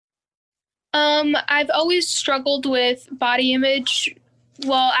I've always struggled with body image.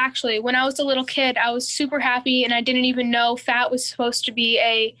 Well, actually, when I was a little kid, I was super happy and I didn't even know fat was supposed to be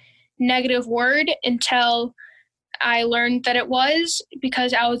a negative word until I learned that it was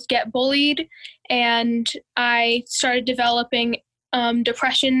because I would get bullied and I started developing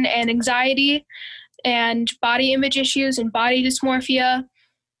depression and anxiety and body image issues and body dysmorphia.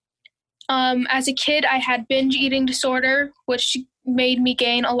 As a kid, I had binge eating disorder, which made me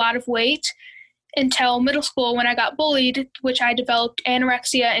gain a lot of weight until middle school when I got bullied, which I developed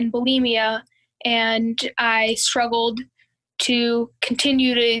anorexia and bulimia, and I struggled to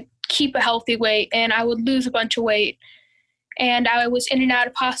continue to keep a healthy weight, and I would lose a bunch of weight. And I was in and out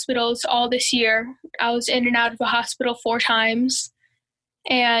of hospitals all this year. I was in and out of the hospital 4 times,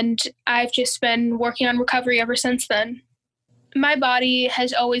 and I've just been working on recovery ever since then. My body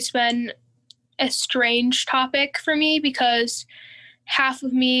has always been a strange topic for me because half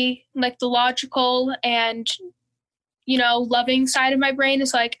of me, like the logical and, loving side of my brain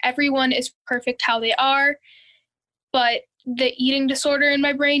is like everyone is perfect how they are. But the eating disorder in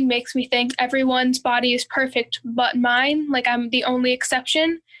my brain makes me think everyone's body is perfect but mine. Like I'm the only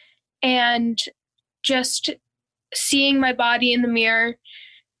exception. And just seeing my body in the mirror,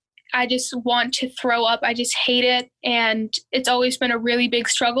 I just want to throw up. I just hate it. And it's always been a really big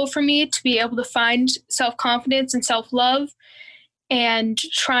struggle for me to be able to find self-confidence and self-love and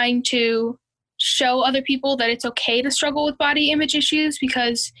trying to show other people that it's okay to struggle with body image issues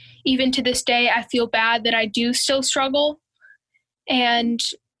because even to this day, I feel bad that I do still struggle. And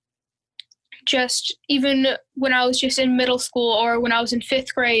just even when I was just in middle school or when I was in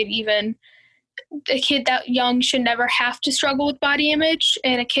 5th grade, even a kid that young should never have to struggle with body image,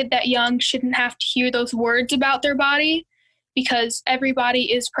 and a kid that young shouldn't have to hear those words about their body because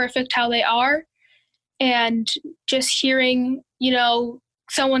everybody is perfect how they are. And just hearing,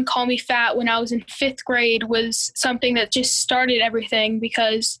 someone call me fat when I was in 5th grade was something that just started everything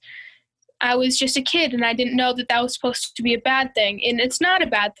because I was just a kid and I didn't know that that was supposed to be a bad thing. And it's not a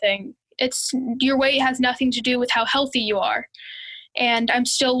bad thing. Your weight has nothing to do with how healthy you are. And I'm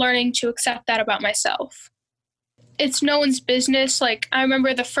still learning to accept that about myself. It's no one's business. Like, I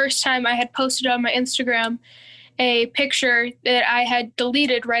remember the first time I had posted on my Instagram a picture that I had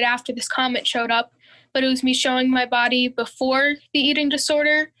deleted right after this comment showed up, but it was me showing my body before the eating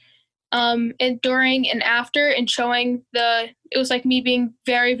disorder, and during and after, and showing it was like me being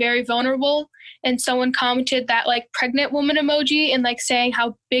very, very vulnerable. And someone commented that like pregnant woman emoji and like saying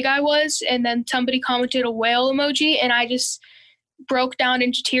how big I was. And then somebody commented a whale emoji, and I just broke down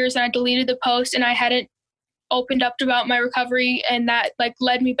into tears and I deleted the post, and I hadn't opened up about my recovery, and that like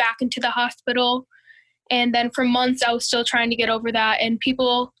led me back into the hospital. And then for months I was still trying to get over that, and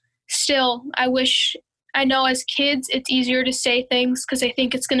people still, I know as kids it's easier to say things because they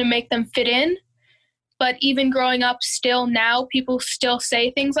think it's going to make them fit in, but even growing up still now people still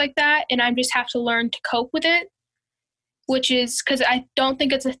say things like that, and I just have to learn to cope with it, which is because I don't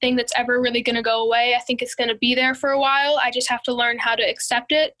think it's a thing that's ever really going to go away. I think it's going to be there for a while. I just have to learn how to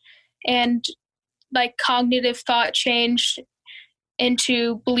accept it and like cognitive thought change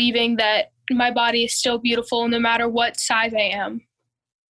into believing that my body is still beautiful no matter what size I am.